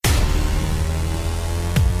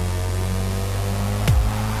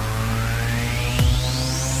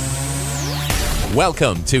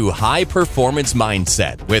Welcome to High Performance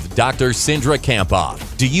Mindset with Dr. Cindra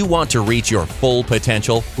Kamphoff. Do you want to reach your full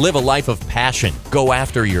potential? Live a life of passion. Go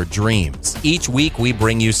after your dreams. Each week, we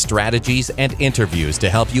bring you strategies and interviews to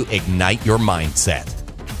help you ignite your mindset.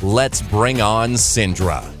 Let's bring on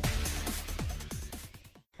Cindra.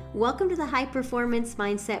 Welcome to the High Performance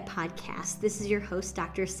Mindset Podcast. This is your host,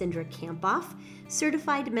 Dr. Cindra Kamphoff,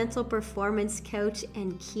 certified mental performance coach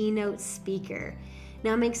and keynote speaker.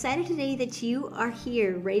 Now, I'm excited today that you are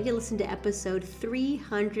here ready to listen to episode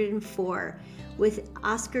 304 with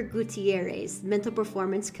Oscar Gutierrez, mental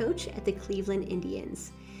performance coach at the Cleveland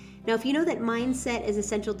Indians. Now, if you know that mindset is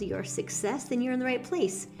essential to your success, then you're in the right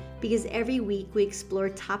place, because every week we explore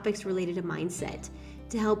topics related to mindset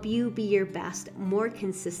to help you be your best more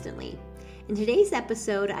consistently. In today's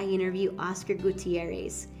episode, I interview Oscar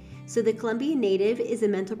Gutierrez. So the Colombian native is a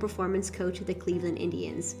mental performance coach at the Cleveland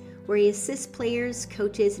Indians, where he assists players,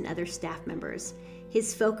 coaches, and other staff members.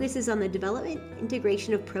 His focus is on the development and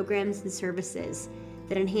integration of programs and services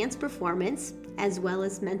that enhance performance as well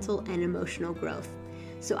as mental and emotional growth.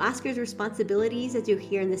 So Oscar's responsibilities, as you'll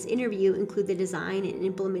hear in this interview, include the design and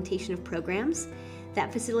implementation of programs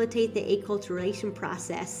that facilitate the acculturation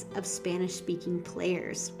process of Spanish-speaking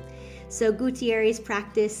players. So Gutierrez's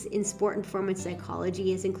practice in sport and performance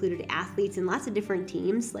psychology has included athletes in lots of different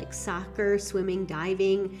teams like soccer, swimming,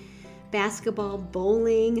 diving, basketball,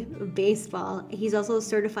 bowling, baseball. He's also a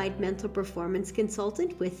certified mental performance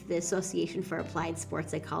consultant with the Association for Applied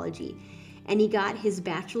Sports Psychology. And he got his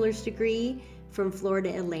bachelor's degree from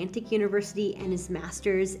Florida Atlantic University and his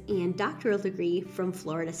master's and doctoral degree from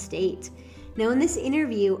Florida State. Now, in this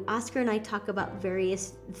interview, Oscar and I talk about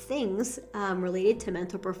various things related to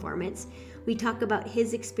mental performance. We talk about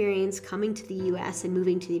his experience coming to the U.S. and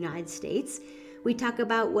moving to the United States. We talk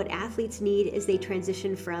about what athletes need as they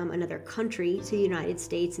transition from another country to the United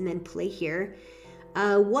States and then play here.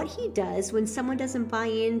 What he does when someone doesn't buy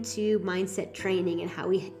into mindset training and how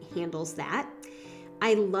he handles that.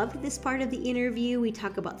 I loved this part of the interview. We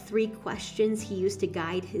talk about 3 questions he used to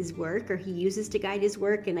guide his work, or he uses to guide his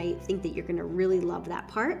work, and I think that you're going to really love that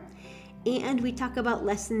part. And we talk about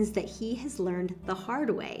lessons that he has learned the hard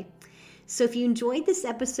way. So if you enjoyed this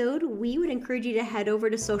episode, we would encourage you to head over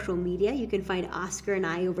to social media. You can find Oscar and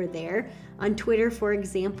I over there. On Twitter, for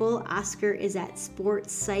example, Oscar is at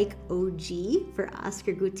SportsPsychOG for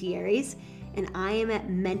Oscar Gutierrez, and I am at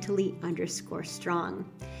mentally_strong.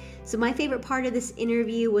 So my favorite part of this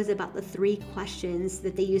interview was about the 3 questions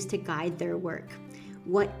that they use to guide their work.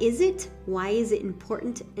 What is it? Why is it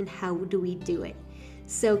important? And how do we do it?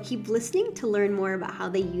 So keep listening to learn more about how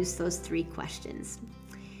they use those 3 questions.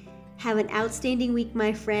 Have an outstanding week,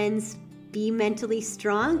 my friends. Be mentally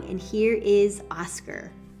strong. And here is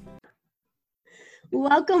Oscar.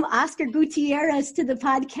 Welcome, Oscar Gutierrez, to the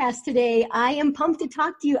podcast today. I am pumped to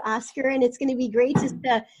talk to you, Oscar, and it's going to be great just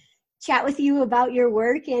to chat with you about your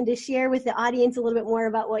work and to share with the audience a little bit more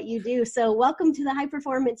about what you do. So welcome to the High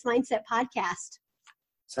Performance Mindset Podcast.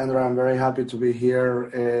 Sandra, I'm very happy to be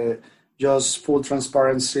here. Just full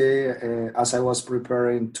transparency, as I was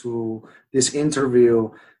preparing to this interview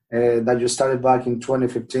that you started back in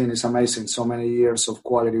 2015, it's amazing. So many years of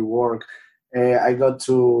quality work. I got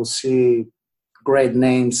to see great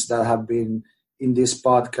names that have been in this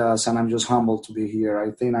podcast, and I'm just humbled to be here. I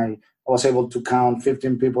think I was able to count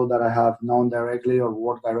 15 people that I have known directly or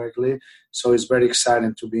worked directly. So it's very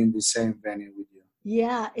exciting to be in the same venue with you.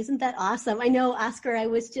 Yeah, isn't that awesome? I know, Oscar, I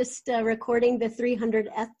was just recording the 300th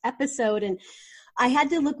episode, and I had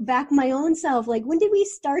to look back my own self, like, when did we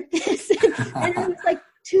start this? And it was like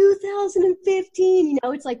 2015,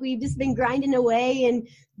 it's like we've just been grinding away and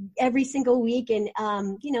every single week. And,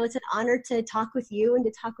 it's an honor to talk with you and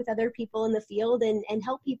to talk with other people in the field and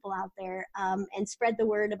help people out there and spread the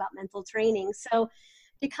word about mental training. So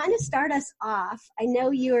to kind of start us off, I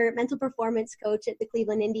know you're a mental performance coach at the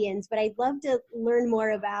Cleveland Indians, but I'd love to learn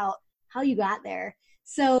more about how you got there.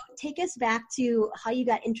 So take us back to how you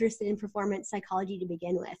got interested in performance psychology to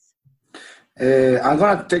begin with. I'm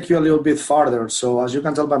going to take you a little bit farther. So as you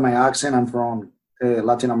can tell by my accent, I'm from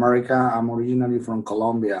Latin America. I'm originally from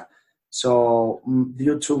Colombia. So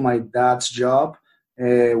due to my dad's job,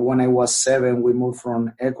 when I was 7, we moved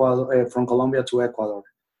from Colombia to Ecuador.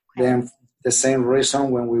 Okay. Then the same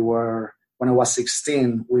reason when I was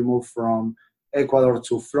 16, we moved from Ecuador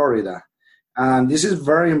to Florida. And this is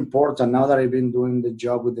very important now that I've been doing the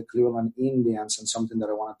job with the Cleveland Indians, and something that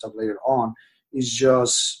I want to talk later on is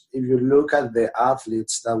just, if you look at the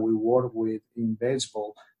athletes that we work with in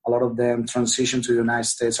baseball, a lot of them transition to the United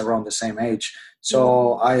States around the same age.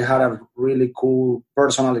 So I had a really cool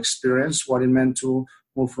personal experience, what it meant to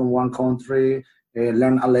move from one country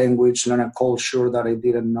learn a language, learn a culture that I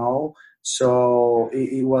didn't know. So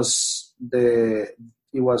it was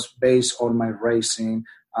based on my racing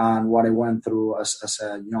and what I went through as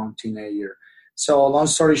a young teenager. So long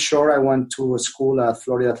story short, I went to a school at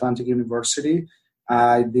Florida Atlantic University.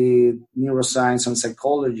 I did neuroscience and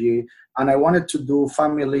psychology, and I wanted to do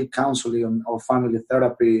family counseling or family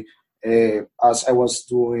therapy as I was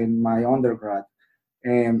doing my undergrad.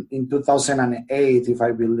 In 2008, if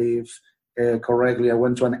I believe correctly, I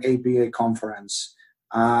went to an APA conference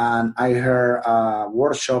and I heard a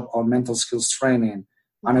workshop on mental skills training,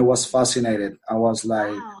 and I was fascinated. I was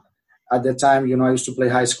like, Wow. at the time, I used to play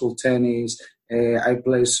high school tennis. I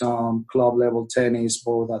played some club level tennis,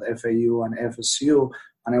 both at FAU and FSU.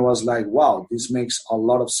 And I was like, wow, this makes a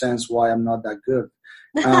lot of sense why I'm not that good.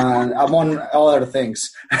 And among other things.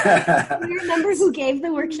 Do you remember who gave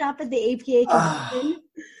the workshop at the APA convention?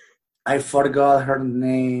 I forgot her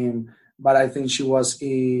name, but I think she was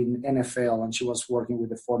in NFL and she was working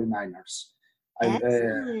with the 49ers.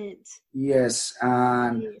 Excellent. Yes.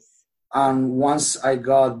 And Nice. And once I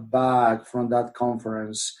got back from that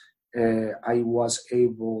conference, I was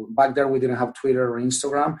able, back there we didn't have Twitter or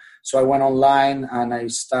Instagram. So I went online and I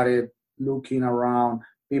started looking around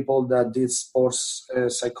people that did sports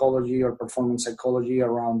psychology or performance psychology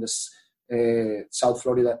around this South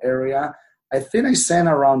Florida area. I think I sent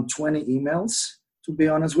around 20 emails, to be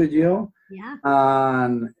honest with you. Yeah.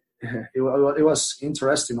 And it was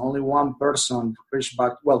interesting. Only one person reached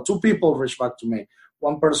back. Well, two people reached back to me.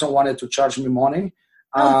 One person wanted to charge me money,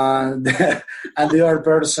 and and the other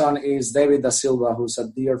person is David Da Silva, who's a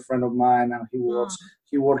dear friend of mine, and he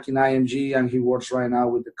works in IMG, and he works right now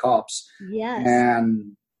with the Cubs. Yes.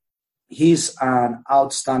 And he's an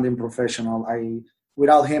outstanding professional.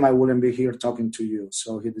 Without him, I wouldn't be here talking to you.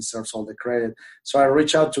 So he deserves all the credit. So I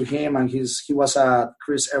reached out to him, and he was at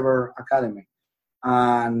Chris Ever Academy,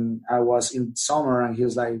 and I was in summer, and he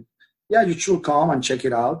was like, "Yeah, you should come and check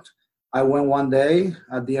it out." I went one day.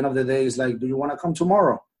 At the end of the day, he's like, "Do you want to come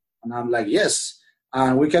tomorrow?" And I'm like, "Yes."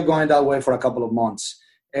 And we kept going that way for a couple of months.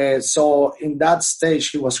 So in that stage,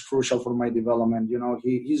 he was crucial for my development.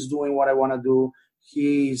 He's doing what I want to do.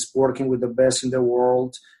 He's working with the best in the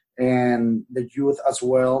world and the youth as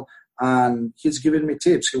well. And he's giving me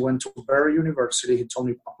tips. He went to Barry University. He told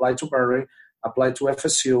me, apply to Barry, apply to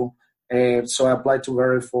FSU. So I applied to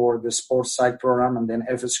Barry for the sports psych program, and then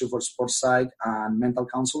FSU for sports psych and mental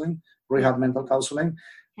counseling, rehab mental counseling.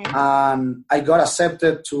 Okay. And I got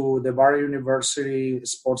accepted to the Barry University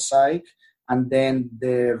sports psych and then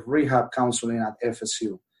the rehab counseling at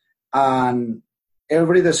FSU. And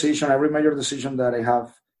every major decision that I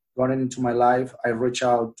have gotten into my life, I reach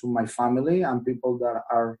out to my family and people that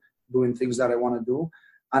are doing things that I want to do.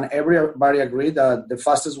 And everybody agreed that the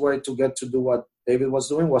fastest way to get to do what David was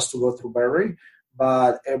doing was to go through Barry.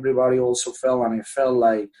 But everybody also felt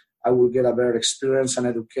like I would get a better experience and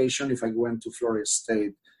education if I went to Florida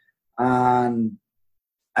State. And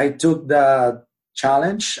I took that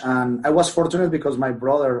challenge, and I was fortunate because my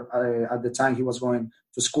brother, at the time, he was going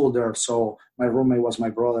to school there. So my roommate was my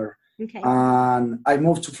brother. Okay. And I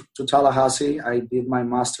moved to Tallahassee. I did my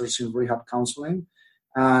master's in rehab counseling.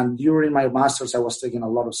 And during my master's, I was taking a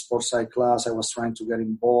lot of sports psych class. I was trying to get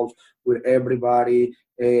involved with everybody,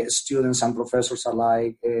 students and professors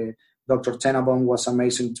alike. Dr. Tenenbaum was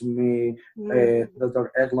amazing to me,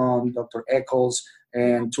 Dr. Eklund, Dr. Eccles,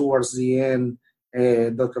 and towards the end,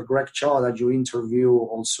 Dr. Greg Shaw that you interview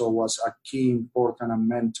also was a key, important, and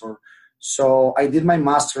mentor. So I did my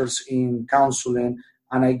master's in counseling,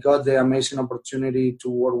 and I got the amazing opportunity to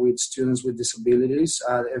work with students with disabilities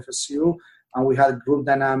at FSU. And we had group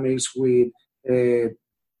dynamics with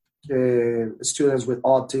students with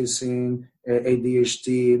autism,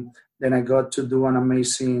 ADHD. Then I got to do an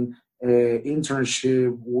amazing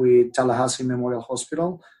internship with Tallahassee Memorial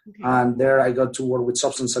Hospital. Okay. And there I got to work with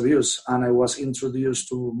substance abuse. And I was introduced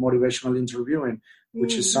to motivational interviewing,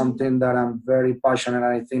 which is something that I'm very passionate,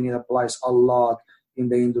 and I think it applies a lot in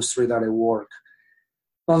the industry that I work.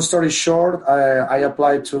 Long story short, I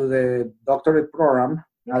applied to the doctorate program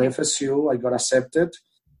at FSU. I got accepted.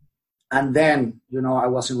 And then, I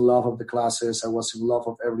was in love of the classes. I was in love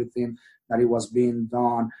of everything that it was being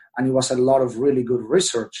done. And it was a lot of really good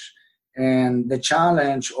research. And the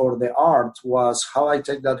challenge or the art was how I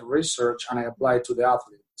take that research and I apply it to the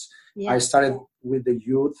athletes. Yeah. I started with the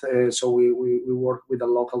youth. So we worked with a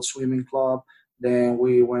local swimming club. Then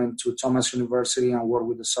we went to Thomas University and worked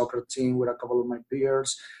with the soccer team with a couple of my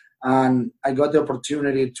peers. And I got the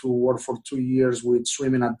opportunity to work for 2 years with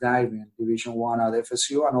swimming and diving, Division I at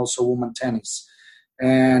FSU, and also women tennis.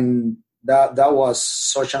 And that was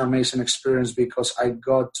such an amazing experience because I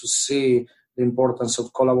got to see the the importance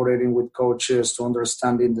of collaborating with coaches, to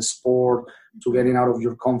understanding the sport, to getting out of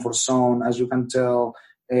your comfort zone. As you can tell,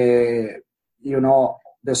 the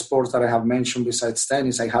sports that I have mentioned besides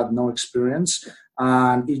tennis, I had no experience,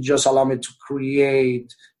 and it just allowed me to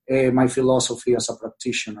create my philosophy as a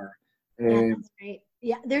practitioner. Yeah, that's great.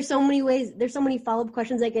 Yeah, there's so many ways. There's so many follow-up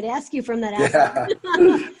questions I could ask you from that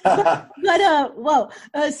Yeah.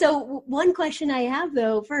 But so one question I have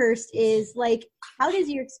though first is like, how does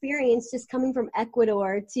your experience just coming from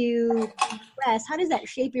Ecuador to US, how does that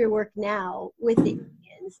shape your work now with the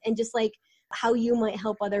Indians, and just like how you might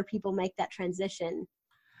help other people make that transition?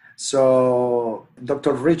 So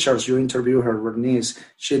Dr. Richards, you interviewed her, Bernice.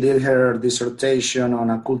 She did her dissertation on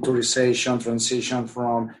acculturization transition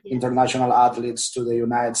from international athletes to the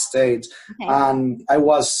United States. Okay. And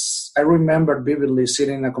I remember vividly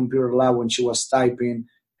sitting in a computer lab when she was typing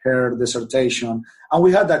her dissertation. And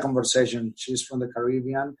we had that conversation. She's from the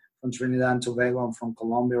Caribbean, from Trinidad and Tobago. I'm from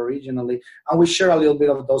Colombia originally. And we share a little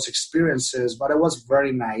bit of those experiences, but I was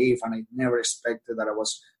very naive, and I never expected that I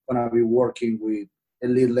was going to be working with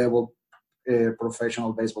elite level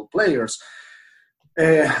professional baseball players.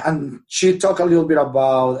 And she talked a little bit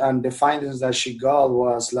about, and the findings that she got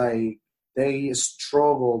was like, they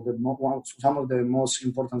struggle. Some of the most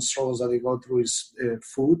important struggles that they go through is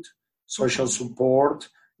food, social support,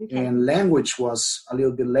 and language was a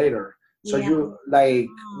little bit later. So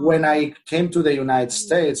when I came to the United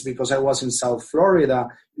States, because I was in South Florida,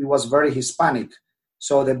 it was very Hispanic.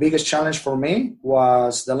 So the biggest challenge for me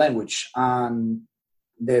was the language and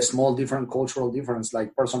the small different cultural difference,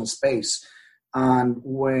 like personal space. And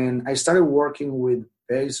when I started working with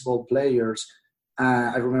baseball players,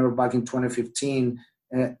 I remember back in 2015,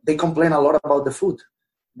 they complained a lot about the food.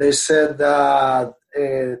 They said that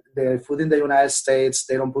the food in the United States,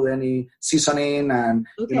 they don't put any seasoning, and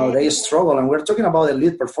they struggle. And we're talking about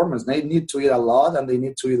elite performance. They need to eat a lot, and they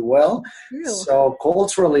need to eat well. True. So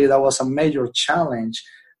culturally, that was a major challenge.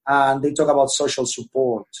 And they talk about social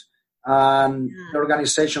support. And the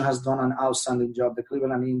organization has done an outstanding job. The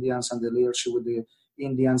Cleveland Indians and the leadership with the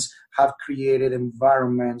Indians have created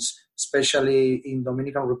environments, especially in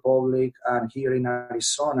Dominican Republic and here in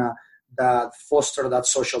Arizona, that foster that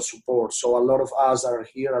social support. So a lot of us that are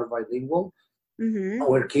here are bilingual.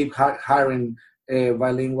 Mm-hmm. We keep hiring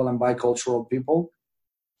bilingual and bicultural people.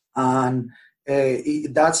 And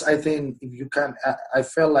that's, I think, if you can, I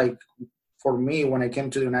felt like, for me, when I came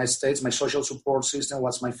to the United States, my social support system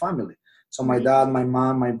was my family. So my dad, my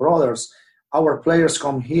mom, my brothers. Our players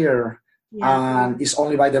come here and it's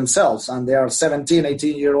only by themselves. And they are 17,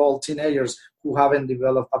 18-year-old teenagers who haven't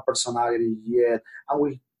developed a personality yet. And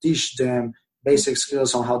we teach them basic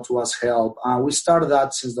skills on how to ask help. And we started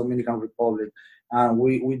that since Dominican Republic. And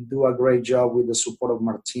we do a great job with the support of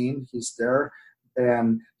Martin. He's there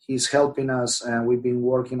and he's helping us. And we've been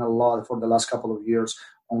working a lot for the last couple of years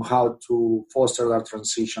on how to foster that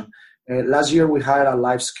transition. Last year, we hired a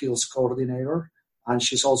life skills coordinator, and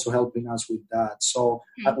she's also helping us with that. So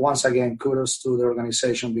once again, kudos to the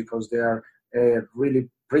organization, because they are really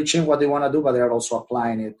preaching what they want to do, but they are also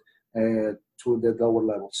applying it to the lower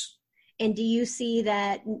levels. And do you see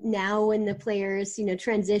that now when the players,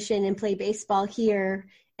 transition and play baseball here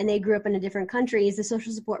and they grew up in a different country, is the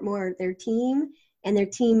social support more their team and their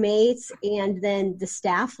teammates, and then the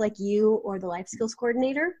staff like you or the life skills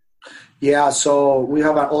coordinator? Yeah, so we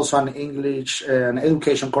have also an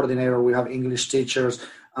education coordinator. We have English teachers,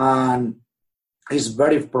 and it's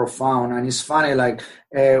very profound. And it's funny, like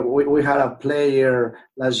we had a player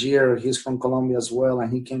last year. He's from Colombia as well,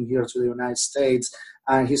 and he came here to the United States,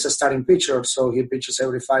 and he's a starting pitcher, so he pitches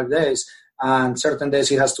every 5 days. And certain days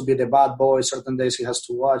he has to be the bad boy, certain days he has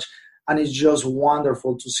to watch. And it's just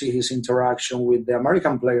wonderful to see his interaction with the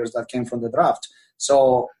American players that came from the draft.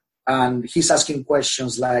 So, and he's asking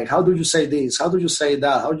questions like, how do you say this? How do you say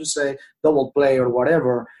that? How do you say double play or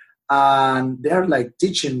whatever? And they're like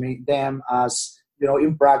teaching them as,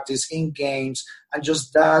 in practice, in games, and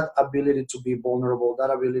just that ability to be vulnerable, that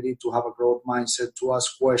ability to have a growth mindset, to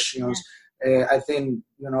ask questions. Yeah. I think,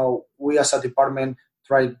 we as a department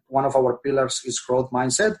one of our pillars is growth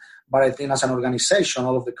mindset. But I think as an organization,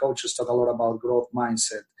 all of the coaches talk a lot about growth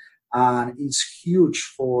mindset. And it's huge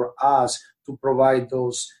for us to provide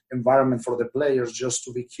those environment for the players just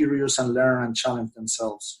to be curious and learn and challenge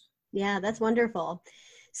themselves. Yeah, that's wonderful.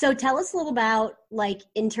 So tell us a little about, like,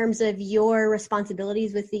 in terms of your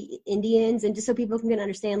responsibilities with the Indians, and just so people can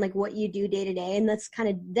understand, like, what you do day to day. And let's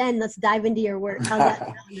dive into your work. How's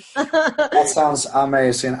that sound? That sounds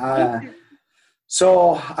amazing.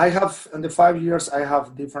 So I have, in the 5 years, I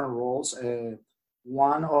have different roles.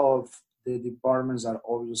 One of the departments that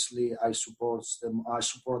obviously I support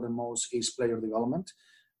the most is player development,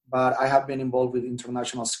 but I have been involved with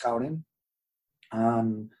international scouting,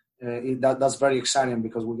 and that's very exciting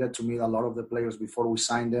because we get to meet a lot of the players before we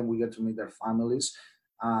sign them. We get to meet their families,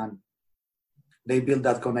 and they build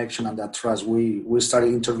that connection and that trust. We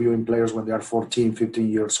started interviewing players when they are 14, 15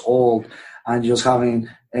 years old, and just having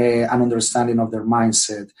an understanding of their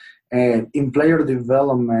mindset. In player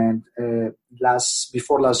development,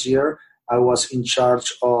 before last year, I was in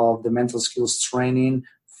charge of the mental skills training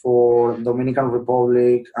for Dominican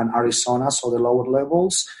Republic and Arizona, so the lower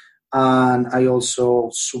levels. And I also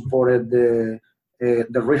supported the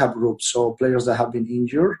rehab group, so players that have been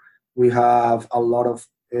injured. We have a lot of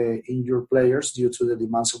injured players due to the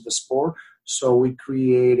demands of the sport. So we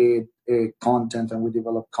created content, and we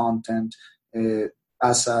developed content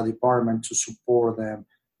as a department to support them.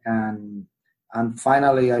 And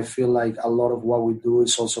finally, I feel like a lot of what we do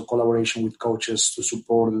is also collaboration with coaches to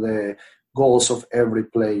support the goals of every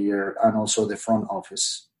player and also the front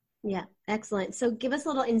office. Yeah, excellent. So give us a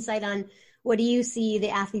little insight on what do you see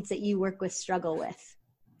the athletes that you work with struggle with?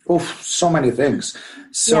 So many things.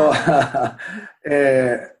 So I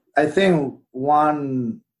think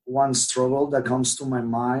one struggle that comes to my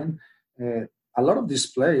mind, a lot of these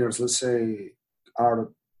players, let's say, are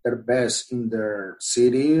their best in their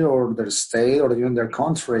city or their state or even their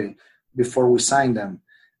country before we sign them.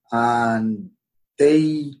 And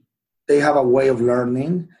they have a way of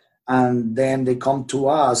learning, and then they come to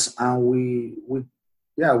us, and we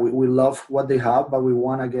love what they have, but we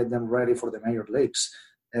want to get them ready for the major leagues.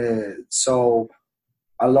 So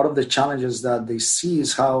a lot of the challenges that they see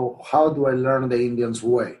is how do I learn the Indians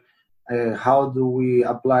way? How do we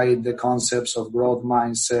apply the concepts of growth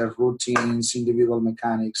mindset, routines, individual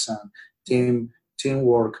mechanics, and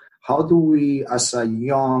teamwork? How do we, as a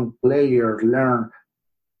young player, learn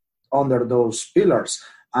under those pillars?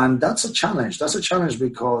 And that's a challenge. That's a challenge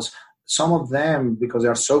because some of them, because they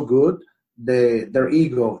are so good, their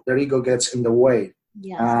ego gets in the way.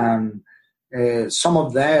 Yes. And some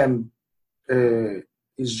of them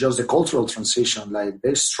is just a cultural transition. Like,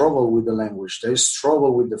 they struggle with the language, they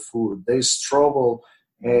struggle with the food, they struggle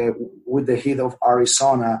with the heat of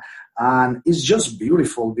Arizona. And it's just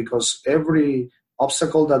beautiful because every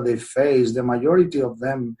obstacle that they face, the majority of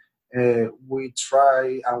them, we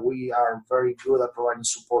try, and we are very good at providing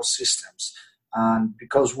support systems. And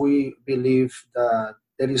because we believe that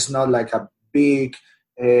there is not like a big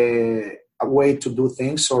way to do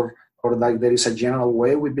things, or like there is a general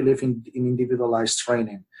way, we believe in individualized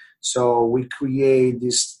training. So we create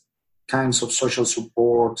these kinds of social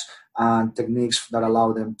support and techniques that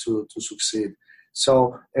allow them to succeed.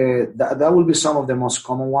 So that will be some of the most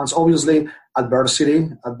common ones. Obviously, adversity.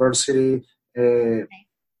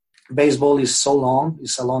 Baseball is so long.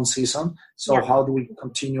 It's a long season. So how do we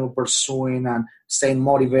continue pursuing and staying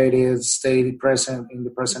motivated, stay present in the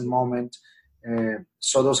present moment?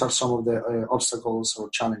 So those are some of the obstacles or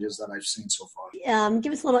challenges that I've seen so far.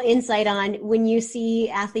 Give us a little insight on when you see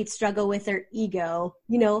athletes struggle with their ego,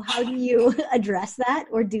 how do you address that,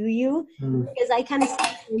 or do you? Because I kind of see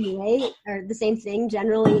the same way, or the same thing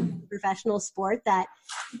generally in professional sport, that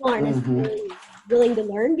people aren't necessarily willing to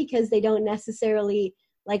learn because they don't necessarily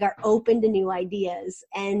are open to new ideas,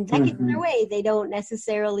 and that gets in their way. They don't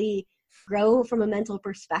necessarily grow from a mental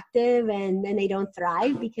perspective, and then they don't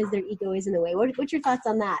thrive because their ego is in the way. What's your thoughts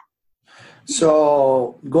on that?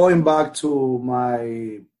 So going back to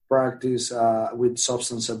my practice with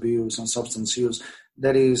substance abuse and substance use,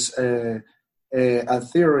 there is a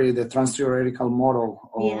theory, the trans-theoretical model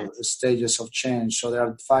of stages of change. So there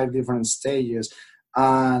are 5 different stages,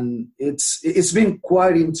 and it's been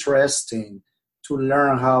quite interesting to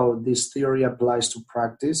learn how this theory applies to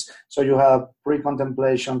practice. So you have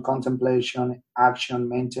pre-contemplation, contemplation, action,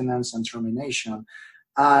 maintenance, and termination.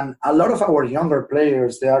 And a lot of our younger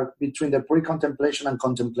players, they are between the pre-contemplation and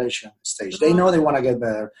contemplation stage. They know they want to get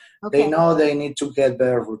better. Okay. They know they need to get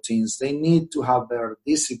better routines. They need to have better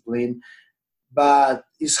discipline. But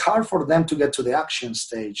it's hard for them to get to the action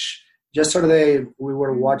stage. Yesterday, we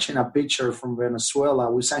were watching a picture from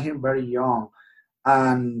Venezuela. We saw him very young,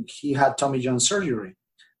 and he had Tommy John surgery.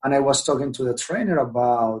 And I was talking to the trainer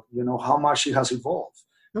about, how much he has evolved.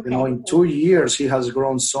 Okay. In 2 years, he has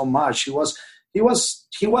grown so much. He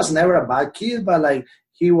was never a bad kid, but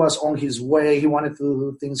he was on his way. He wanted to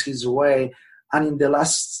do things his way. And in the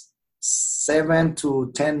last 7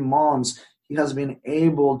 to 10 months, he has been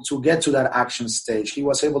able to get to that action stage. He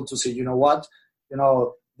was able to say, you know what,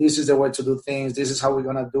 this is the way to do things. This is how we're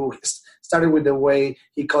going to do it. Started with the way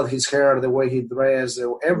he cut his hair, the way he dressed,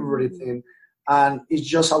 everything. And it's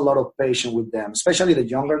just a lot of patience with them, especially the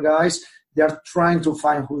younger guys. They're trying to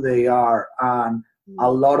find who they are, and a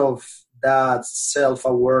lot of that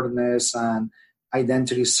self-awareness and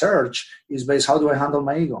identity search is based, how do I handle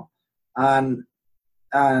my ego? And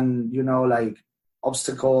like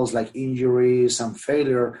obstacles like injuries and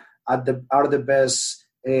failure are the best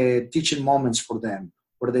teaching moments for them,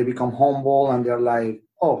 where they become humble and they're like,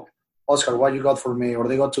 oh, Oscar, what you got for me? Or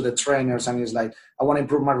they go to the trainers and it's like, I want to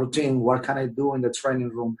improve my routine. What can I do in the training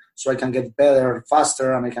room so I can get better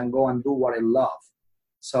faster and I can go and do what I love?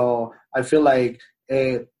 So I feel like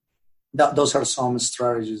those are some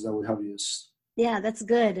strategies that we have used. Yeah, that's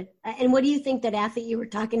good. And what do you think that athlete you were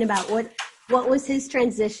talking about? What was his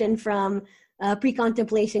transition from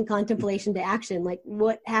pre-contemplation, contemplation to action? Like,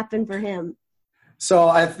 what happened for him? So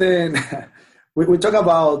I think we talk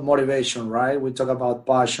about motivation, right? We talk about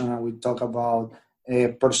passion, and we talk about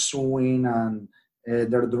pursuing and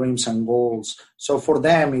their dreams and goals. So for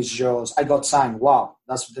them, it's just, I got signed. Wow,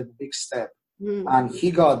 that's the big step. And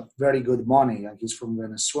he got very good money, and he's from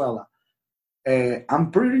Venezuela.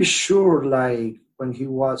 I'm pretty sure, like, when he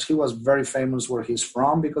was very famous where he's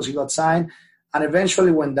from because he got signed. And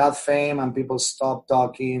eventually when that fame and people stopped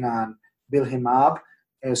talking and built him up,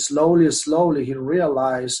 slowly he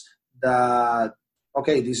realized that,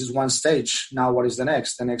 okay, this is one stage. Now what is the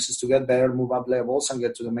next? The next is to get better, move up levels, and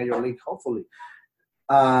get to the major league, hopefully.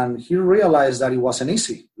 And he realized that it wasn't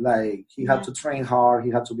easy. Like, he had to train hard.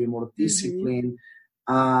 He had to be more disciplined.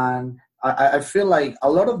 And I feel like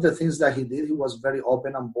a lot of the things that he did, he was very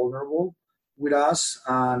open and vulnerable with us.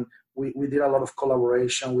 And we did a lot of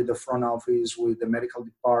collaboration with the front office, with the medical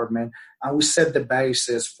department. And we set the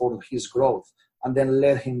basis for his growth and then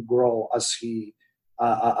let him grow as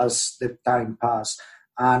the time passed.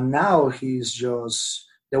 And now he's just,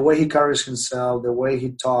 the way he carries himself, the way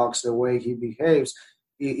he talks, the way he behaves,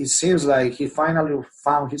 it seems like he finally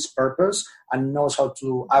found his purpose and knows how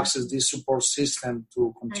to access this support system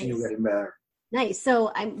to continue getting better. Nice.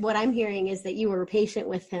 So what I'm hearing is that you were patient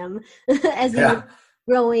with him as he was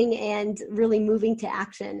growing and really moving to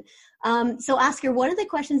action. So Oscar, one of the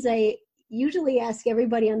questions I usually ask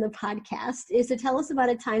everybody on the podcast is to tell us about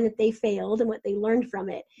a time that they failed and what they learned from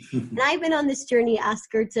it. And I've been on this journey,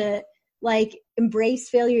 Oscar, to embrace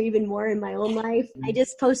failure even more in my own life. I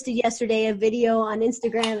just posted yesterday a video on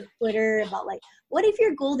Instagram and Twitter about what if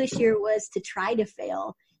your goal this year was to try to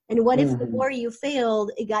fail? And what if the more you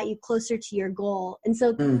failed, it got you closer to your goal? And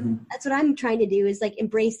so that's what I'm trying to do, is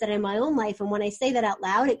embrace that in my own life. And when I say that out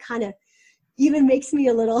loud, it kind of even makes me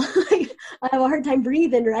a little, I have a hard time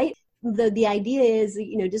breathing, right? The idea is,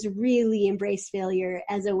 just really embrace failure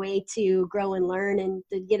as a way to grow and learn and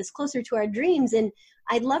to get us closer to our dreams. And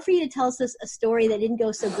I'd love for you to tell us a story that didn't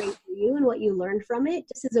go so great for you and what you learned from it,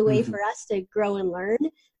 just as a way for us to grow and learn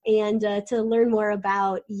and to learn more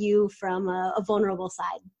about you from a vulnerable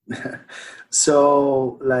side.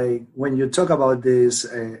 So, when you talk about this,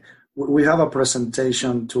 we have a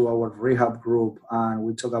presentation to our rehab group, and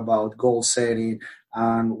we talk about goal setting,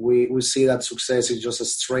 and we see that success is just a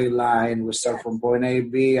straight line. We start from point A,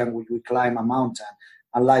 B, and we climb a mountain,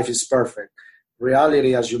 and life is perfect.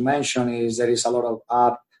 Reality, as you mentioned, is there is a lot of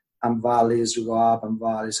up and valleys. You go up and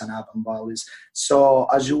valleys and up and valleys. So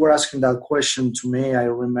as you were asking that question to me, I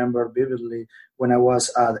remember vividly when I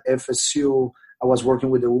was at FSU, I was working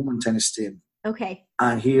with the women's tennis team. Okay.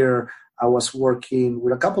 And here I was working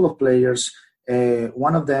with a couple of players.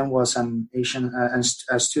 One of them was an Asian,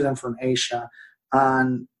 a student from Asia.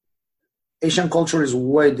 And Asian culture is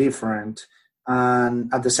way different.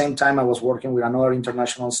 And at the same time, I was working with another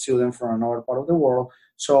international student from another part of the world.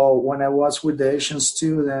 So when I was with the Asian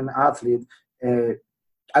student athlete,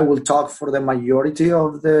 I will talk for the majority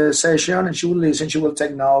of the session, and she will listen, she will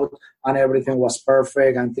take note, and everything was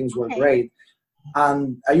perfect and things were great.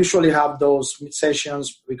 And I usually have those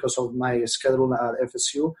sessions because of my schedule at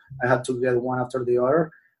FSU. I had to get one after the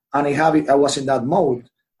other. And I was in that mode.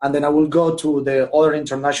 And then I will go to the other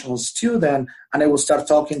international student and I will start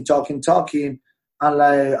talking. And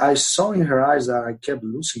I saw in her eyes that I kept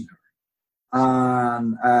losing her.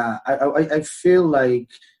 And I feel like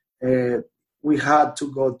we had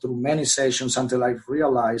to go through many sessions until I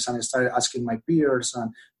realized, and I started asking my peers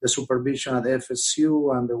and the supervision at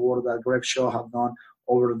FSU and the work that Greg Shaw have done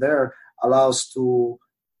over there allows to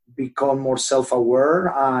become more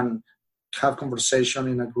self-aware and have conversation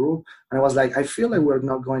in a group. And I was like, I feel like we're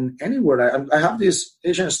not going anywhere. I have this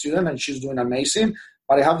Asian student and she's doing amazing,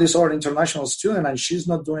 but I have this other international student and she's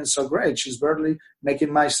not doing so great. She's barely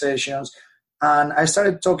making my sessions. And I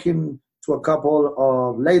started talking to a couple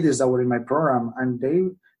of ladies that were in my program, and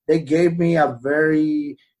they gave me a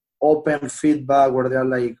very open feedback where they're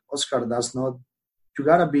like, Oscar, that's not, you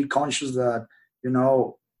got to be conscious that,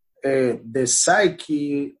 the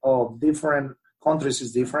psyche of different countries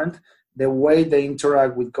is different. The way they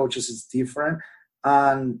interact with coaches is different.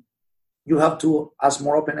 And you have to ask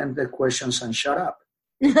more open-ended questions and shut up.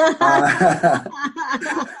 Isn't that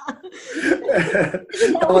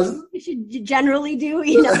what you should generally do?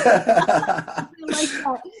 I like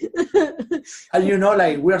that.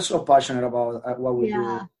 And we are so passionate about what we do.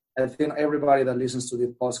 Yeah. I think everybody that listens to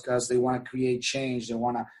this podcast, they want to create change. They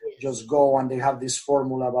want to just go, and they have this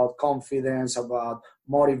formula about confidence, about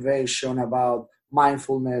motivation, about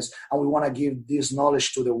mindfulness, and we want to give this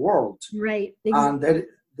knowledge to the world. Right. And there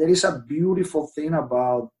is a beautiful thing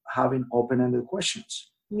about having open-ended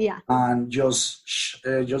questions. Yeah. And just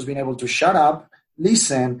being able to shut up,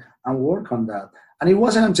 listen, and work on that. And it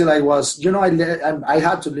wasn't until I was, I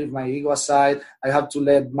had to leave my ego aside. I had to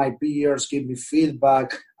let my peers give me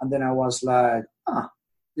feedback. And then I was like,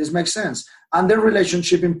 this makes sense. And the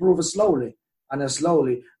relationship improved slowly.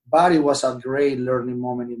 But it was a great learning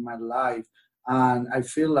moment in my life. And I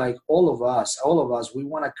feel like all of us, we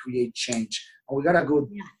want to create change. And we got to go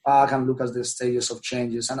back and look at the stages of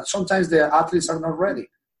changes. And sometimes the athletes are not ready.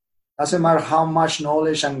 Doesn't matter how much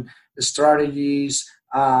knowledge and strategies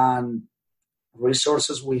and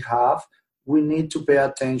resources we have, we need to pay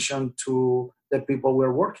attention to the people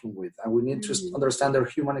we're working with. And we need to understand their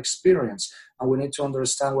human experience. And we need to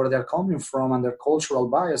understand where they're coming from and their cultural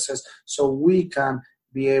biases so we can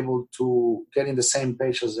be able to get in the same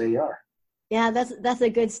page as they are. Yeah, that's a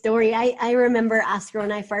good story. I remember, Oscar,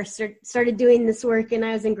 when I first started doing this work and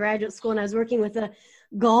I was in graduate school and I was working with a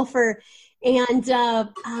golfer. And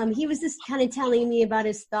he was just kind of telling me about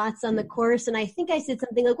his thoughts on the course. And I think I said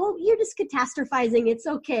something like, well, you're just catastrophizing. It's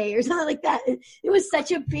okay. Or something like that. It was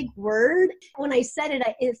such a big word. When I said it,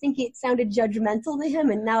 I think it sounded judgmental to him.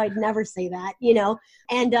 And now I'd never say that,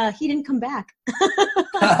 And he didn't come back.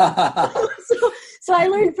 So I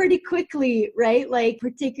learned pretty quickly, right? Like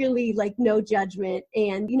particularly like no judgment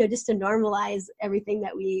and, just to normalize everything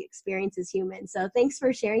that we experience as humans. So thanks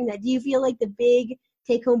for sharing that. Do you feel like the big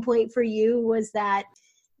take-home point for you was that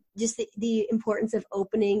just the importance of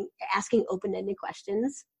asking open-ended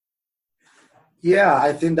questions? Yeah,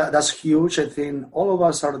 I think that's huge. I think all of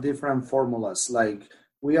us are different formulas. Like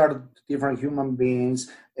we are different human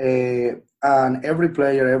beings, and every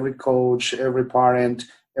player, every coach, every parent,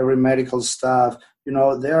 every medical staff,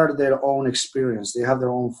 they are their own experience. They have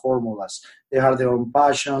their own formulas. They have their own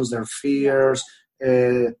passions, their fears.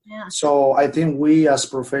 So I think we as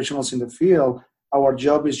professionals in the field, our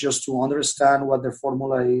job is just to understand what their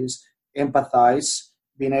formula is, empathize,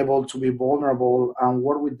 being able to be vulnerable and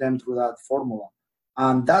work with them through that formula.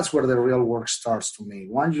 And that's where the real work starts to me.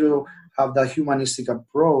 Once you have that humanistic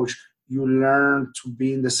approach, you learn to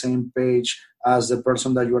be in the same page as the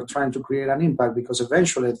person that you are trying to create an impact, because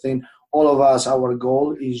eventually I think all of us, our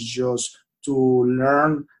goal is just to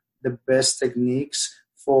learn the best techniques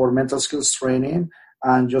for mental skills training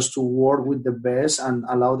and just to work with the best and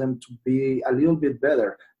allow them to be a little bit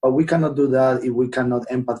better. But we cannot do that if we cannot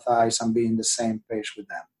empathize and be in the same page with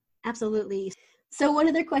them. Absolutely. So one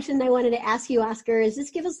other question I wanted to ask you, Oscar, is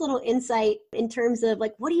just give us a little insight in terms of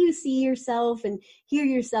like, what do you see yourself and hear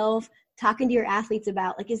yourself talking to your athletes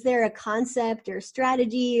about? Like, is there a concept or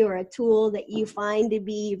strategy or a tool that you find to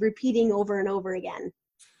be repeating over and over again?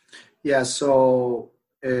 Yeah, so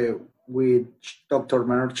with Dr.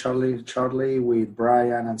 Menard, Charlie, with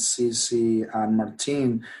Brian and Cici and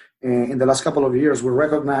Martin, in the last couple of years, we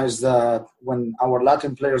recognized that when our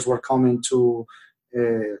Latin players were coming to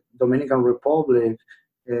Dominican Republic,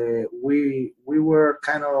 we were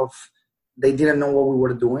kind of, they didn't know what we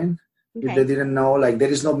were doing. Okay. They didn't know, like, there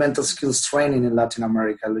is no mental skills training in Latin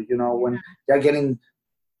America. When they're getting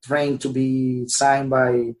trained to be signed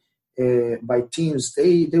by teams,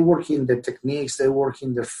 they work in the techniques, they work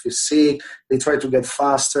in their physique, they try to get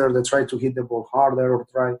faster, they try to hit the ball harder,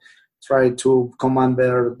 or try to command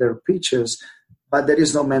their pitches, but there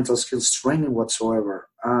is no mental skills training whatsoever.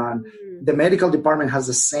 And the medical department has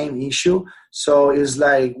the same issue. So it's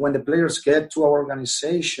like when the players get to our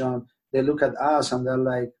organization, they look at us and they're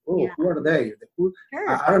like, who are they? Sure.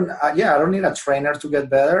 I don't need a trainer to get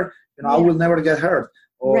better. I will never get hurt.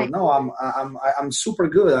 Or no, I'm super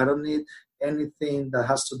good. I don't need anything that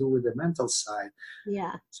has to do with the mental side.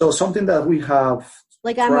 Yeah. So something that we have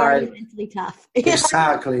I'm already mentally tough.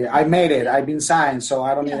 Exactly. I made it. I've been signed, so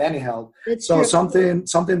I don't need any help. It's so true.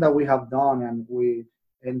 something that we have done, and we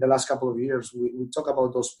in the last couple of years, we talk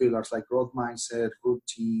about those pillars like growth mindset,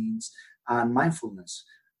 routines, and mindfulness.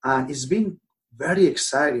 And it's been very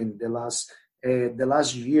exciting the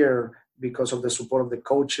last year because of the support of the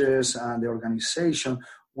coaches and the organization,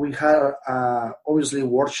 we had obviously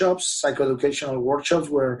workshops, psychoeducational workshops,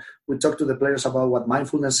 where we talk to the players about what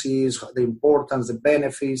mindfulness is, the importance, the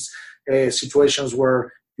benefits, situations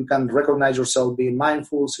where you can recognize yourself being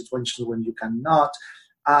mindful, situations when you cannot.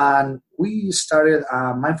 And we started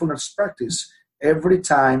a mindfulness practice every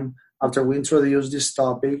time after we introduce this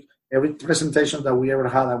topic. Every presentation that we ever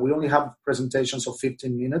had, and we only have presentations of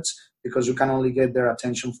 15 minutes because you can only get their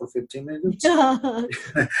attention for 15 minutes.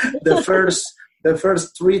 The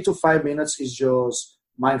first 3 to 5 minutes is just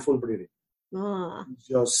mindful breathing.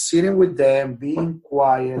 Just sitting with them, being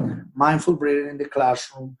quiet, mindful breathing in the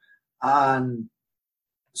classroom. And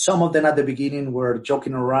some of them at the beginning were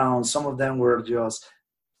joking around. Some of them were just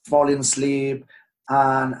falling asleep.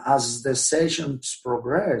 And as the sessions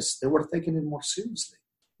progressed, they were taking it more seriously.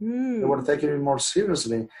 They were taking it more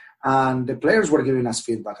seriously. And the players were giving us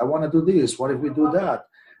feedback. I want to do this. What if we do that?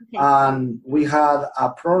 Okay. And we had a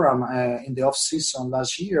program in the off-season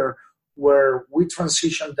last year where we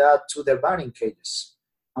transitioned that to the batting cages.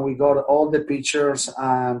 And we got all the pitchers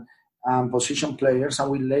and position players, and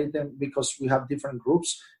we laid them because we have different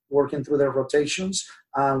groups working through their rotations.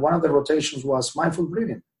 And one of the rotations was mindful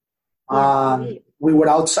breathing. We were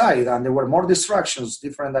outside, and there were more distractions,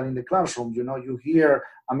 different than in the classroom. You know, you hear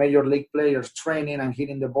a major league player training and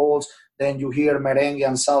hitting the balls, then you hear merengue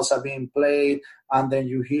and salsa being played, and then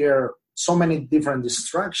you hear so many different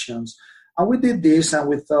distractions. And we did this, and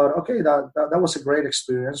we thought, okay, that was a great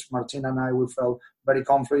experience. Martina and I, we felt very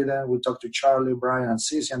confident. We talked to Charlie, Brian, and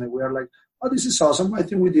Cici, and we were like, oh, this is awesome. I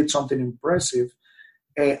think we did something impressive.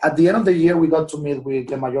 At the end of the year, we got to meet with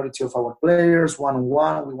the majority of our players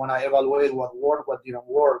one-on-one. We want to evaluate what worked, what didn't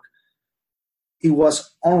work. It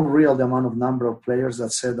was unreal, the number of players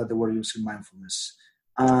that said that they were using mindfulness.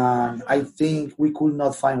 And I think we could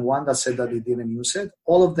not find one that said that they didn't use it.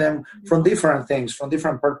 All of them from different things, from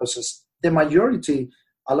different purposes. The majority,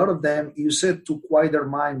 a lot of them use it to quiet their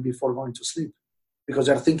mind before going to sleep because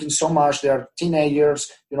they're thinking so much. They're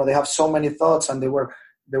teenagers, they have so many thoughts, and they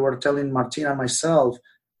were telling Martina and myself,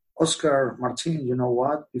 Oscar, Martin, you know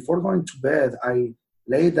what? Before going to bed, I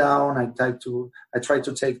lay down. I try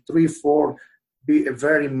to take 3-4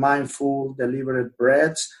 very mindful, deliberate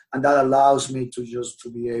breaths, and that allows me to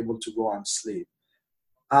be able to go and sleep.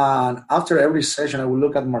 And after every session, I will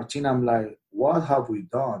look at Martina. I'm like, what have we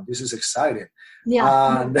done? This is exciting.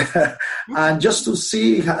 Yeah. And just to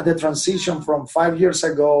see the transition from 5 years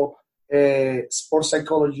ago, sports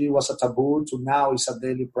psychology was a taboo to now it's a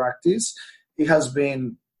daily practice. It has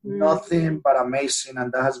been nothing but amazing,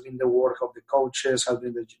 and that has been the work of the coaches, has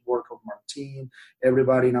been the work of Martin,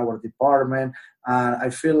 everybody in our department. And I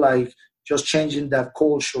feel like just changing that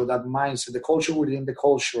culture, that mindset, the culture within the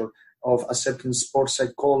culture of accepting sports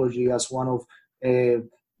psychology as one of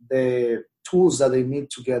the tools that they need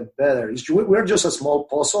to get better. We're just a small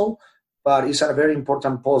puzzle, but it's a very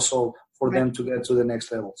important puzzle for them to get to the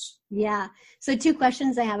next levels. Yeah. So 2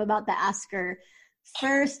 questions I have about the asker.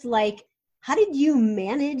 First, how did you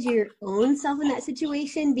manage your own self in that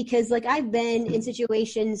situation? Because I've been in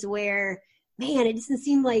situations where, man, it doesn't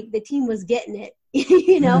seem like the team was getting it,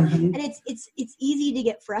 and it's easy to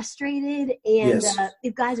get frustrated. And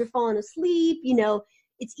if guys are falling asleep,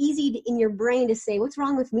 it's easy in your brain to say, what's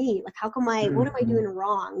wrong with me? How come what am I doing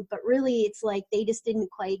wrong? But really it's they just didn't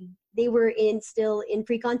they were still in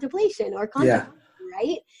pre-contemplation or contemplation,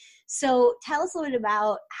 right? So tell us a little bit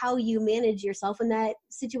about how you manage yourself in that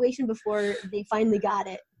situation before they finally got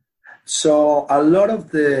it. So a lot of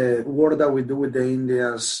the work that we do with the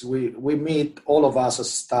Indians, we meet all of us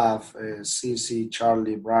as staff, Cici,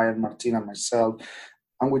 Charlie, Brian, Martina, myself,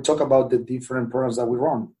 and we talk about the different programs that we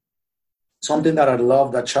run. Something that I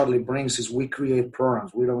love that Charlie brings is we create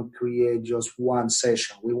programs. We don't create just one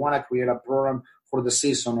session. We want to create a program for the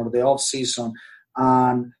season or the off season.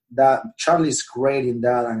 And that Charlie's great in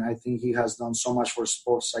that. And I think he has done so much for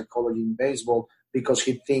sports psychology in baseball because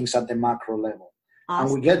he thinks at the macro level. Awesome.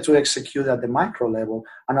 And we get to execute at the micro level.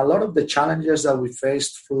 And a lot of the challenges that we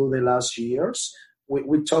faced through the last years,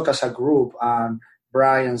 we talk as a group, and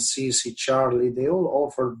Brian, Cici, Charlie, they all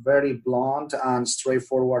offer very blunt and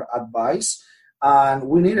straightforward advice. And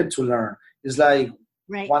we needed to learn. It's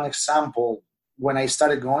one example. When I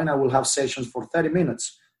started going, I will have sessions for 30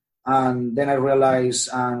 minutes. And then I realized,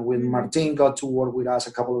 and when Martin got to work with us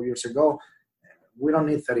a couple of years ago, we don't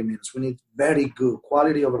need 30 minutes. We need very good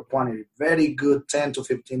quality over quantity, very good 10 to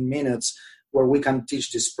 15 minutes where we can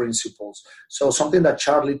teach these principles. So something that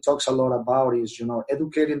Charlie talks a lot about is,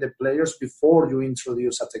 educating the players before you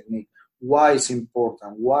introduce a technique. Why is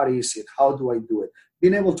important? What is it? How do I do it?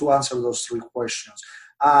 Being able to answer those 3 questions.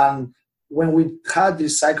 And when we had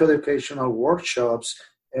these psychoeducational workshops,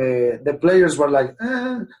 the players were like,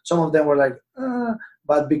 some of them were like,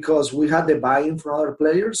 but because we had the buy-in from other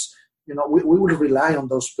players, we would rely on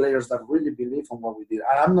those players that really believe in what we did.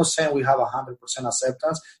 And I'm not saying we have 100%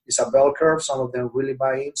 acceptance. It's a bell curve. Some of them really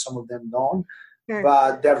buy in, some of them don't, sure.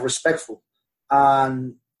 But they're respectful.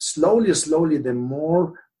 And slowly, the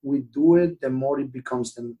more we do it, the more it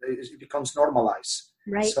becomes normalized.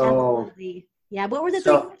 Right. So, absolutely. Yeah. What were the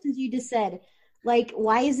three questions you just said? Like,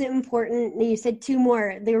 why is it important? You said two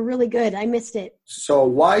more. They were really good. I missed it. So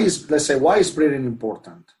why is breathing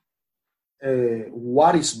important?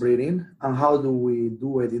 What is breathing and how do we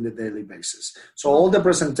do it in the daily basis? So all the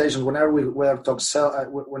presentations, whenever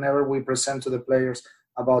we present to the players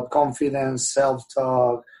about confidence,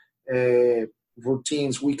 self-talk,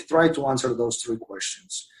 routines, we try to answer those three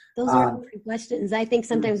questions. Those are important questions. I think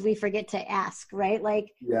sometimes we forget to ask, right?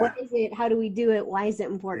 Like, what is it? How do we do it? Why is it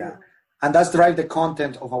important? Yeah. And that's drive the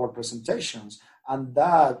content of our presentations. And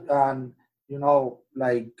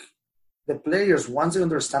like the players, once they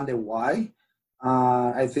understand the why,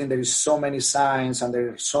 I think there is so many signs and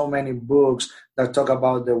there are so many books that talk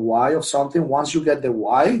about the why of something. Once you get the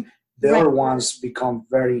why, the other ones become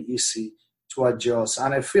very easy to adjust.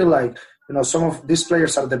 And I feel like, some of these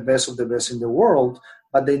players are the best of the best in the world,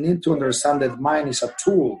 but they need to understand that mind is a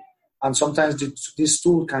tool. And sometimes this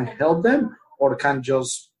tool can help them or can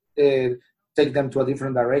just take them to a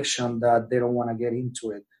different direction that they don't want to get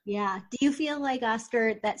into it. Yeah. Do you feel like,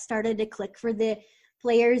 Oscar, that started to click for the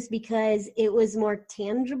players because it was more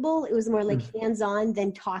tangible? It was more like hands-on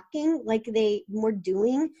than talking, like they more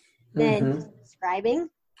doing than describing?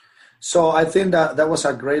 So I think that was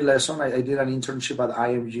a great lesson. I did an internship at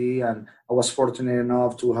IMG, and I was fortunate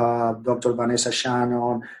enough to have Dr. Vanessa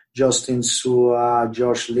Shannon, Justin Sua,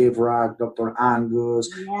 Josh Livrak, Dr. Angus,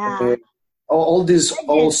 all these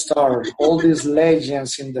all-stars, all these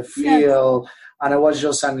legends in the field. Yes. And I was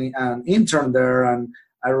just an intern there. And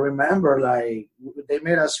I remember, like, they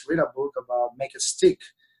made us read a book about Make It Stick.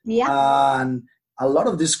 Yeah. And a lot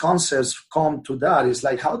of these concepts come to that. It's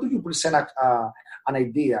like, how do you present an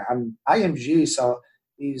idea? And IMG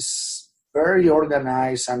is very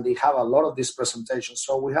organized, and they have a lot of these presentations.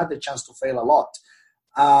 So we had the chance to fail a lot.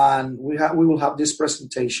 And we will have these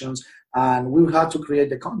presentations, and we will have to create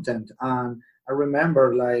the content. And I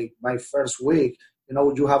remember, like, my first week,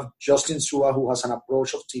 you have Justin Sua, who has an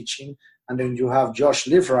approach of teaching, and then you have Josh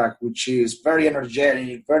Livrak, which is very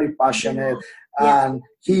energetic, very passionate, and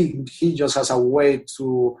he just has a way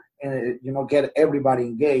to get everybody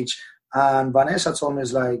engaged. And Vanessa told me,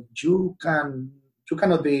 it's like, you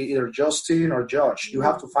cannot be either Justin or Josh. You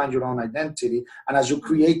have to find your own identity, and as you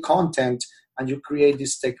create content and you create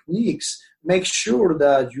these techniques, make sure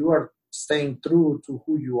that you are staying true to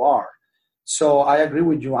who you are. So I agree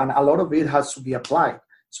with you, and a lot of it has to be applied.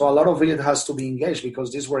 So a lot of it has to be engaged,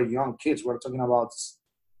 because these were young kids. We're talking about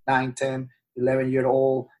 9, 10,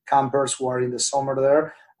 11-year-old campers who are in the summer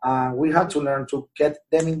there. We had to learn to get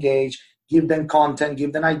them engaged, give them content,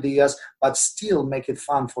 give them ideas, but still make it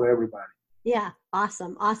fun for everybody. Yeah,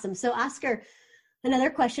 awesome. So Oscar, another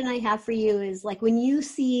question I have for you is, like, when you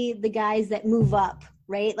see the guys that move up,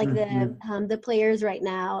 right? Like the players right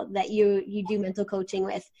now that you do mental coaching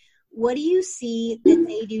with, what do you see that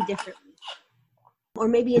they do differently? Or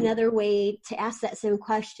maybe another way to ask that same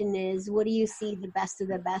question is, what do you see the best of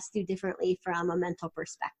the best do differently from a mental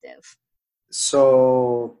perspective?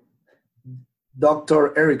 So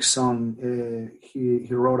Dr. Erickson, he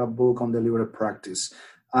wrote a book on deliberate practice.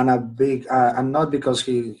 And I'm not because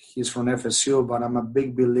he's from FSU, but I'm a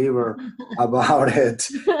big believer about it.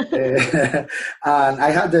 And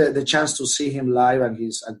I had the chance to see him live, and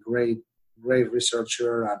he's a great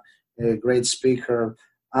researcher and a great speaker.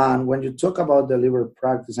 And when you talk about deliberate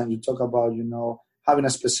practice and you talk about, having a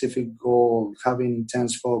specific goal, having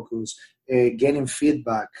intense focus, getting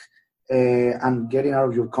feedback, and getting out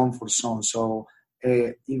of your comfort zone. So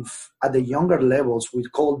if at the younger levels, we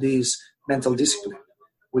call this mental discipline.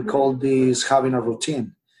 We call this having a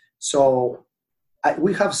routine. So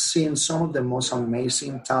we have seen some of the most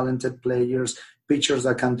amazing, talented players, pitchers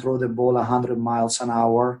that can throw the ball 100 miles an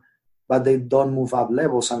hour, but they don't move up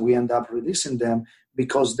levels, and we end up releasing them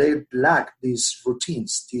because they lack these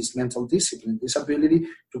routines, this mental discipline, this ability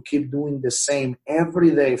to keep doing the same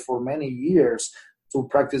every day for many years, to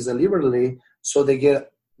practice deliberately, so they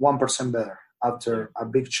get 1% better after a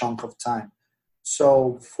big chunk of time.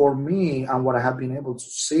 So for me, and what I have been able to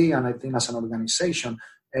see, and I think as an organization,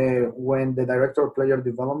 when the director of player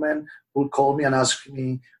development would call me and ask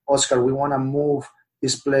me, Oscar, we want to move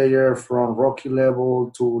this player from rookie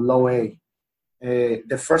level to low A.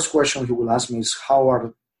 The first question he will ask me is, how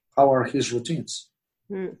are how are his routines.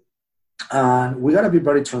 Mm. And we got to be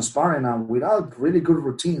very transparent. And without really good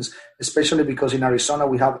routines, especially because in Arizona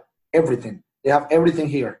we have everything. They have everything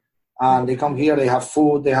here. And they come here, they have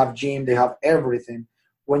food, they have gym, they have everything.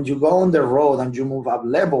 When you go on the road and you move up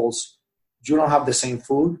levels, you don't have the same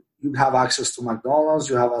food. You have access to McDonald's,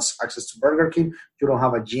 you have access to Burger King, you don't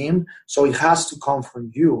have a gym. So it has to come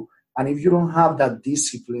from you. And if you don't have that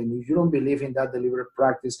discipline, if you don't believe in that deliberate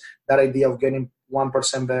practice, that idea of getting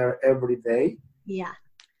 1% better every day, yeah,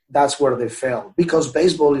 that's where they fail. Because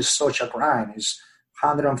baseball is such a grind. It's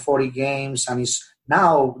 140 games, and it's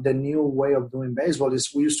now the new way of doing baseball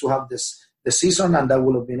is we used to have the season, and that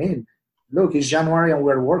would have been it. Look, it's January, and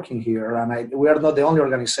we're working here, and we are not the only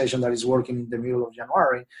organization that is working in the middle of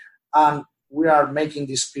January, and we are making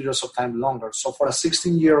these periods of time longer. So for a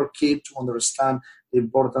 16-year kid to understand the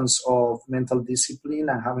importance of mental discipline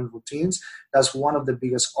and having routines, that's one of the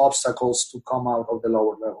biggest obstacles to come out of the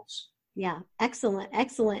lower levels. Yeah, excellent,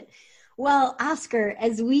 excellent. Well, Oscar,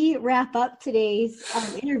 as we wrap up today's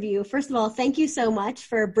interview, first of all, thank you so much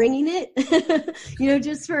for bringing it,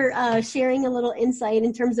 just for sharing a little insight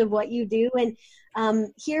in terms of what you do. And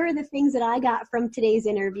here are the things that I got from today's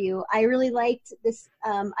interview. I really liked this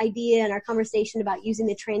idea and our conversation about using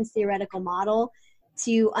the trans-theoretical model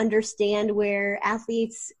to understand where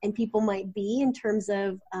athletes and people might be in terms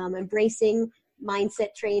of embracing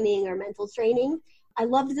mindset training or mental training. I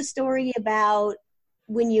loved the story about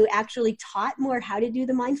when you actually taught more how to do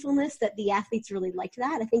the mindfulness, that the athletes really liked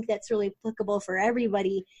that. I think that's really applicable for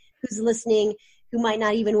everybody who's listening, who might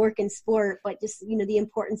not even work in sport, but just, the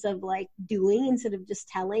importance of like doing instead of just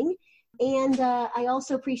telling. And I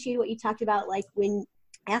also appreciate what you talked about, like when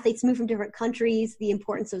athletes move from different countries, the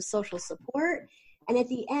importance of social support. And at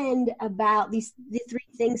the end about the three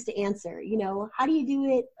things to answer, how do you do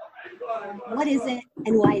it? What is it?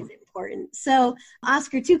 And why is it important? So,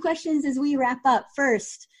 Oscar, 2 questions as we wrap up.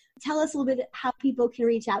 First, tell us a little bit how people can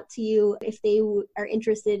reach out to you if they are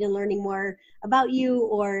interested in learning more about you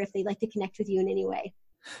or if they'd like to connect with you in any way.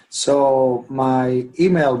 So my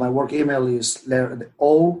work email is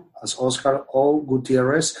O as Oscar, O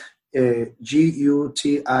Gutierrez,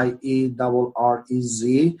 GUTIERREZ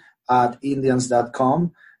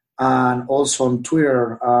 @Indians.com. And also on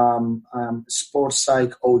Twitter, Sports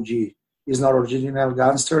Psych OG. He's not original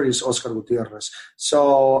gangster, it's Oscar Gutierrez.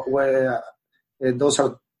 So those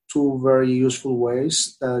are 2 very useful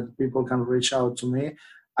ways that people can reach out to me.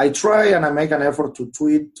 I try and I make an effort to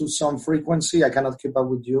tweet to some frequency. I cannot keep up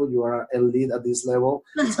with you. You are elite at this level,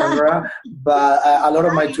 Sandra. But a lot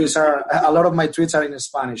of my tweets are in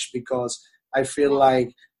Spanish because I feel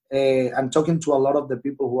like I'm talking to a lot of the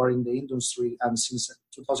people who are in the industry, and since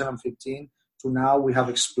 2015 to now, we have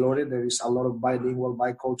exploded. There is a lot of bilingual,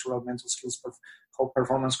 bicultural mental skills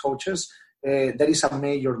performance coaches. There is a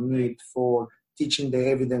major need for teaching the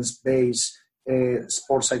evidence-based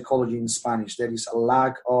sports psychology in Spanish. There is a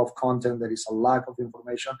lack of content. There is a lack of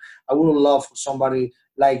information. I would love for somebody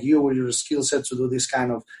like you with your skill set to do this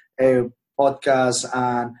kind of podcast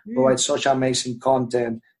and provide such amazing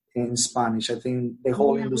content in Spanish. I think the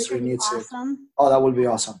whole industry needs awesome. It. Oh, that would be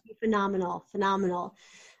awesome. Phenomenal.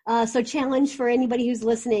 So challenge for anybody who's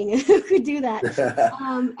listening who could do that.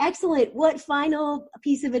 Excellent. What final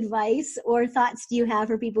piece of advice or thoughts do you have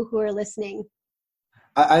for people who are listening?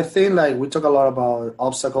 I think like we talk a lot about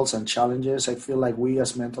obstacles and challenges. I feel like we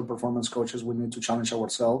as mental performance coaches, we need to challenge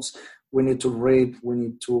ourselves. We need to read, we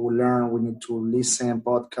need to learn, we need to listen,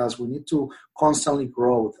 podcasts, we need to constantly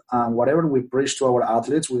grow. And whatever we preach to our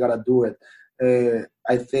athletes, we got to do it.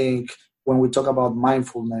 I think when we talk about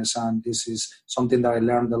mindfulness, and this is something that I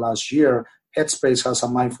learned the last year, Headspace has a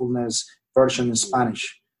mindfulness version in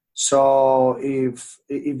Spanish. So if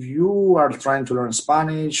you are trying to learn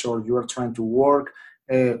Spanish or you are trying to work,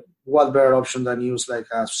 what better option than use like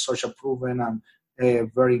such a proven and a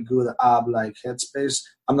very good app like Headspace.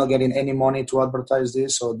 I'm not getting any money to advertise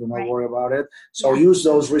this, so do not worry about it. So use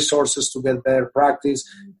those resources to get better practice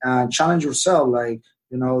and challenge yourself. Like,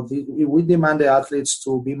 we demand the athletes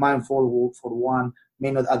to be mindful for 1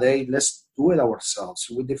 minute a day. Let's do it ourselves.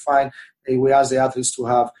 We ask the athletes to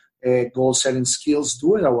have goal-setting skills,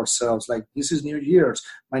 do it ourselves. Like, this is New Year's.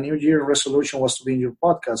 My New Year resolution was to be in your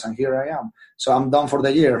podcast, and here I am. So I'm done for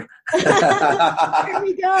the year. There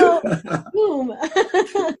we go. Boom.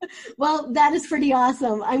 Well, that is pretty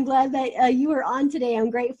awesome. I'm glad that you were on today.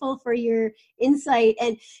 I'm grateful for your insight.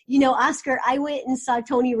 And, Oscar, I went and saw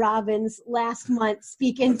Tony Robbins last month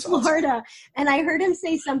speak in Florida, and I heard him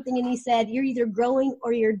say something, and he said, "You're either growing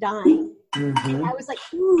or you're dying." And I was like,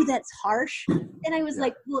 ooh, that's harsh. And I was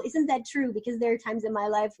like, well, isn't that true? Because there are times in my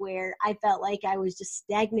life where I felt like I was just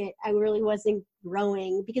stagnant. I really wasn't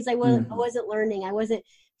growing because I wasn't learning. I wasn't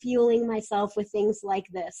fueling myself with things like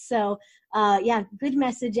this. So good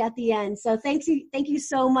message at the end. So thank you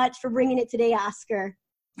so much for bringing it today, Oscar.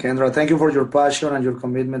 Kendra, thank you for your passion and your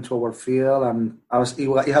commitment to our field. And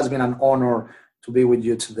it has been an honor to be with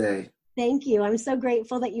you today. Thank you. I'm so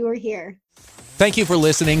grateful that you were here. Thank you for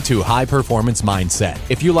listening to High Performance Mindset.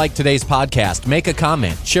 If you like today's podcast, make a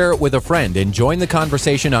comment, share it with a friend, and join the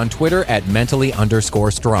conversation on Twitter at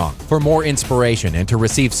mentally_strong. For more inspiration and to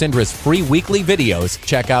receive Cindra's free weekly videos,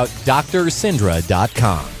 check out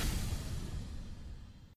drsindra.com.